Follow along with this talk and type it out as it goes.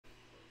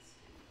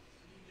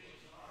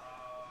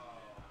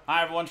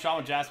Hi everyone, Sean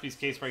with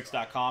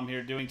JaspysCaseBreaks.com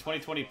here doing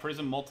 2020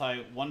 Prizm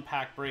Multi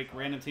 1-Pack Break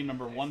random team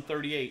number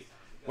 138,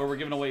 where we're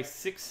giving away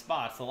 6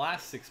 spots, the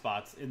last 6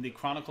 spots, in the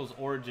Chronicles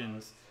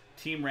Origins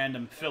Team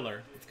Random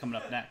Filler that's coming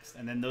up next.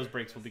 And then those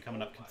breaks will be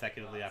coming up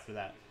consecutively after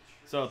that.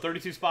 So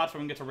 32 spots, we're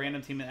going to get to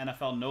random team in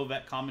NFL no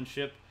vet common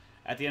ship.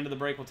 At the end of the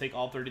break, we'll take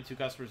all 32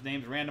 customers'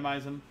 names,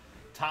 randomize them.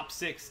 Top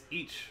 6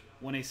 each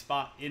win a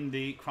spot in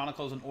the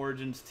Chronicles and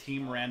Origins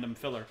Team Random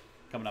Filler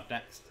coming up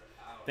next.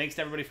 Thanks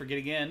to everybody for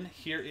getting in.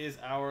 Here is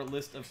our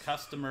list of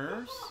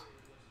customers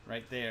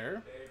right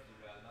there.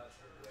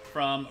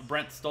 From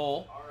Brent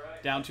Stoll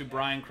down to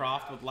Brian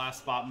Croft with Last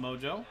Spot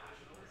Mojo.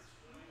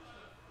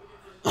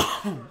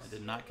 I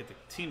did not get the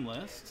team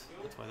list.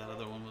 That's why that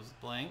other one was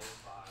blank.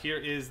 Here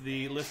is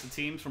the list of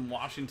teams from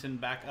Washington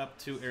back up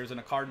to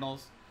Arizona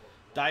Cardinals.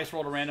 Dice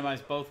roll to randomize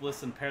both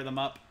lists and pair them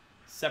up.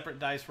 Separate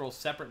dice roll,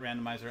 separate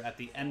randomizer at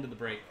the end of the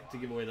break to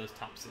give away those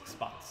top 6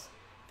 spots.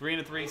 3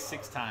 and a 3,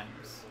 6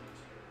 times.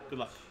 Good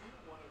luck.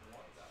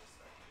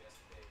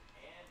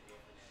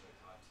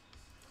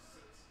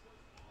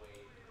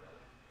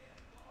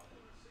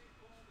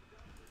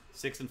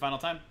 Sixth and final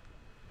time.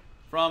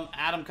 From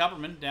Adam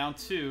Kupperman down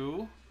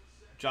to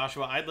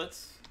Joshua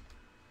Eidlitz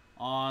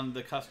on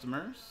the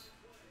customers.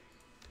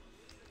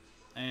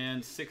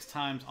 And 6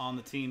 times on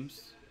the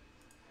teams.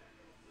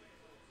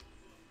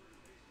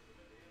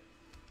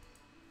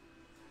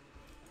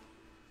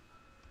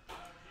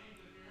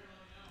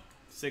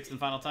 Sixth and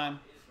final time.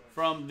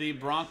 From the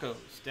Broncos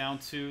down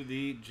to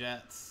the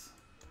Jets.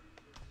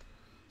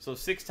 So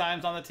 6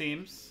 times on the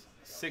teams,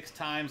 6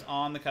 times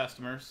on the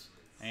customers,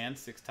 and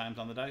 6 times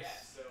on the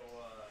dice.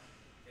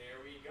 There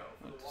we go.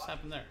 What just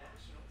happened there?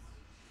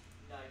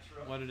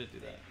 Why did it do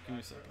that? Give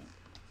me a second.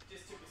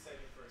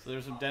 So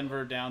there's from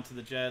Denver down to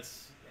the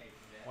Jets.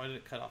 Why did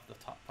it cut off the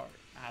top part?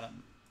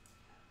 Adam.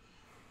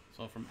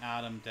 So from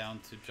Adam down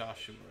to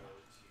Joshua.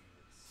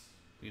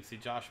 You can see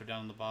Joshua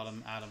down on the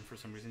bottom. Adam, for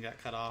some reason,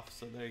 got cut off.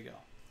 So there you go.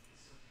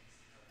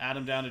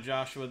 Adam down to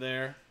Joshua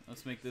there.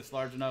 Let's make this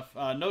large enough.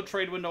 No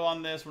trade window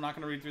on this. We're not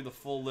going to read through the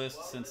full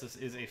list since this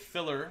is a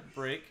filler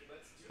break.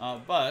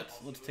 But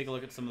let's take a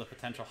look at some of the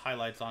potential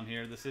highlights on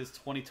here. This is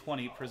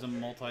 2020 Prizm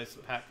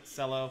Multi-Pack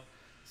Cello.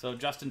 So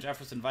Justin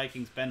Jefferson,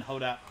 Vikings, Ben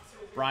Hodap,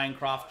 Brian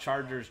Croft,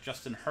 Chargers,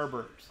 Justin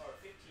Herbert.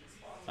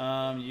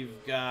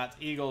 You've got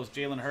Eagles,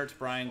 Jalen Hurts,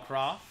 Brian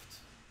Croft.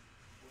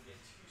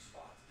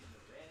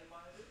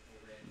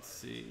 Let's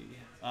see.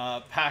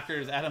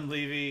 Packers, Adam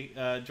Levy,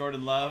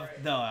 Jordan Love.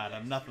 No,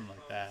 Adam, nothing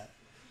like that.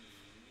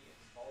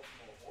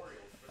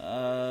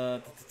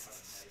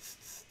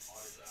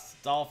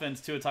 Dolphins,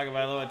 Tua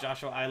Tagovailoa,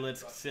 Joshua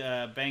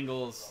Eilitz,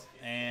 Bengals,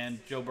 and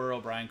Joe Burrow,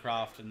 Brian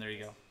Croft, and there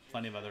you go.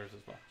 Plenty of others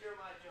as well.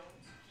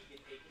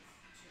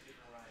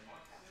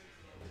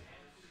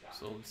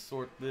 So let's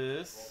sort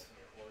this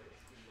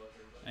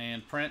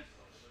and print.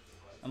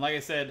 And like I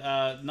said,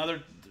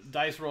 another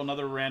dice roll,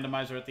 another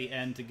randomizer at the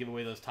end to give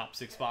away those top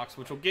 6 spots,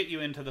 which will get you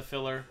into the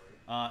filler,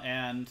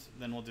 and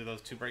then we'll do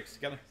those 2 breaks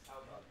together.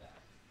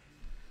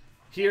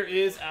 Here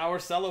is our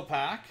cello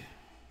pack.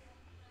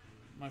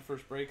 My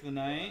first break of the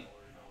night.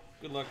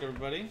 Good luck,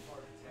 everybody.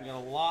 We got a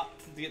lot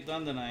to get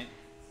done tonight,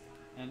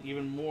 and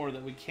even more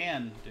that we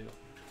can do.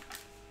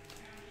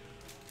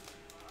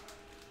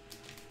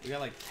 We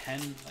got like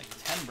 10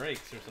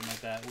 breaks or something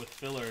like that with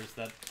fillers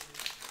that,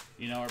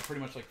 you know, are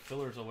pretty much like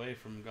fillers away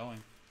from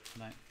going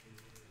tonight.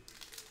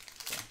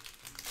 So,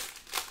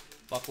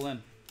 buckle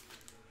in.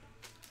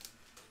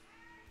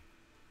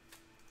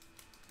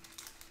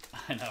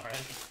 I know,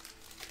 right?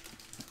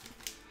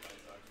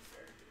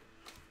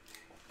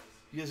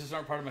 You guys just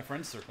aren't part of my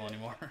friends circle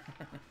anymore.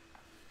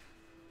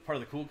 Part of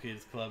the cool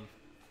kids club.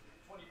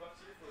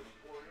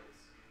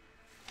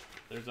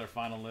 There's our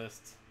final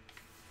list.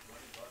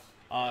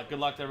 Good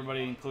luck to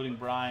everybody, including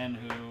Brian,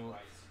 who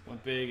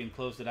went big and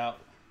closed it out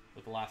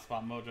with the Last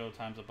Spot Mojo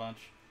times a bunch.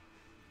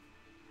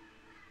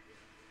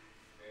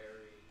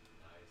 Very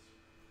nice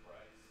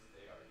price.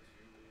 They are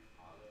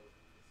 2 auto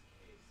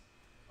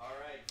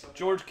this case.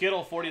 George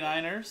Kittle,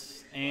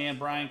 49ers, and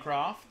Brian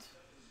Croft.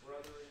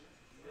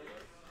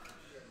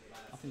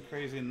 Nothing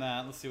crazy in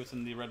that. Let's see what's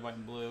in the red, white,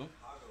 and blue.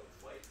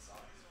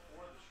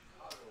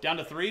 Down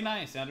to 3.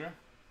 Nice, Andrew.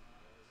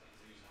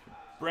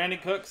 Brandon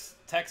Cooks,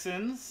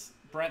 Texans.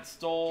 Brent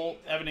Stoll,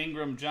 Evan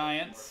Ingram,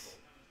 Giants.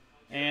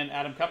 And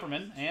Adam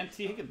Kupperman. And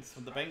T. Higgins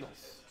with the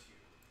Bengals.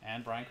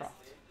 And Brian Croft.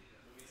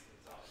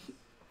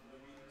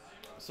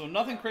 So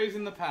nothing crazy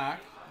in the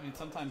pack. I mean,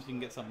 sometimes you can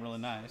get something really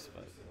nice,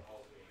 but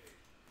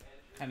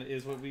kind of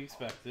is what we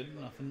expected.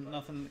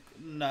 Nothing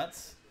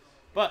nuts.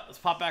 But let's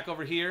pop back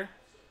over here.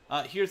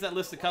 Here's that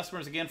list of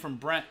customers again from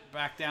Brent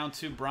back down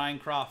to Brian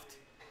Croft.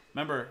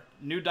 Remember,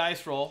 new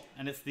dice roll,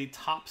 and it's the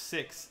top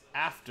 6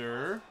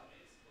 after.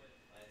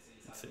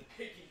 Let's see.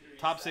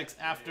 Top 6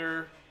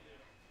 after.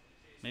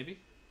 Maybe?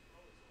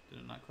 Did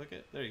it not click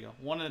it? There you go.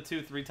 1 and a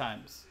 2, 3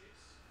 times.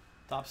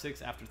 Top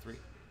 6 after 3.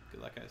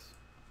 Good luck, guys.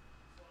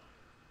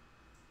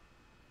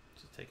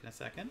 Just taking a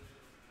second.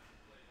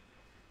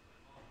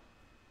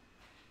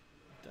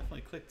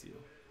 Definitely clicked you.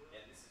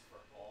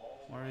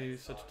 Why are you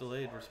such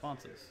delayed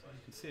responses?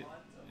 You can see it.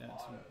 Yeah,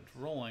 it's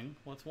rolling.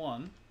 What's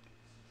 1?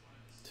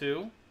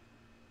 2.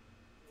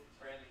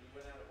 Brandon, we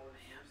went out of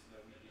order here so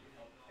that we could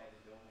help Kevin.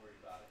 Don't worry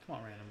about it. Come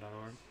on,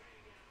 random.org.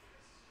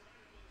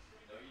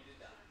 No, you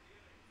did not.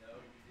 No,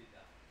 you did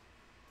not.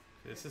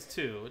 This is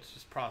 2. It's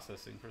just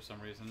processing for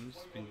some reason. It's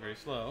being very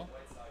slow.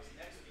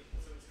 Next week,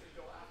 so it's gonna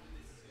go after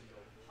this. It's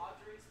gonna go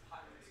Padres,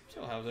 Pirates.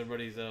 So how's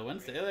everybody's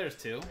Wednesday? Oh, there's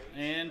 2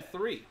 and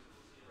 3.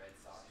 Red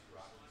Sox,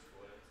 Rockies,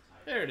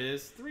 Royals, There it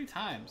is. 3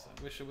 times.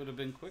 I wish it would have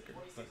been quicker.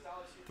 But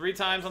 3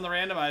 times on the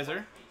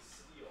randomizer.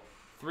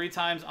 3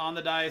 times on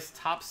the dice.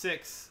 Top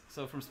 6.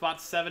 So from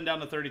spot 7 down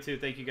to 32.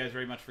 Thank you guys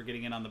very much for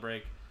getting in on the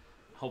break.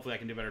 Hopefully I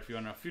can do better for you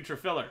on a future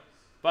filler.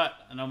 But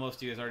I know most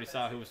of you guys already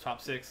saw who was top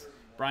 6.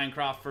 Brian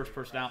Croft, first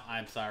person out.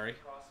 I'm sorry.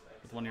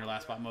 With one of your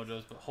last spot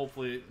mojos. But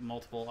hopefully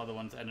multiple other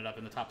ones ended up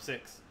in the top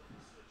 6.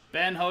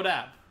 Ben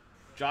Hodab.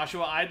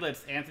 Joshua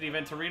Eidlitz. Anthony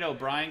Venturino.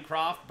 Brian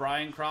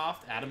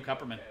Croft. Adam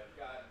Kupperman.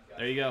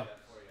 There you go.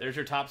 There's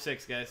your top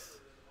 6, guys.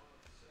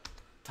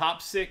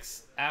 Top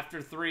 6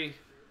 after 3.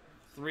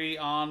 3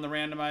 on the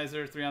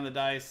randomizer, 3 on the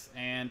dice,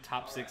 and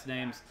top 6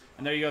 names.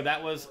 And there you go.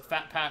 That was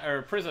Fat Pack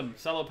or Prizm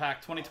Cello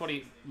Pack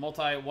 2020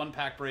 multi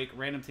 1-pack break,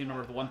 random team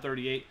number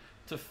 138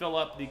 to fill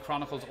up the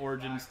Chronicles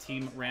Origins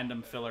team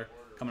random filler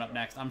coming up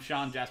next. I'm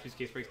Sean,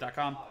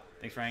 JaspysCaseBreaks.com.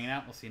 Thanks for hanging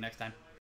out. We'll see you next time.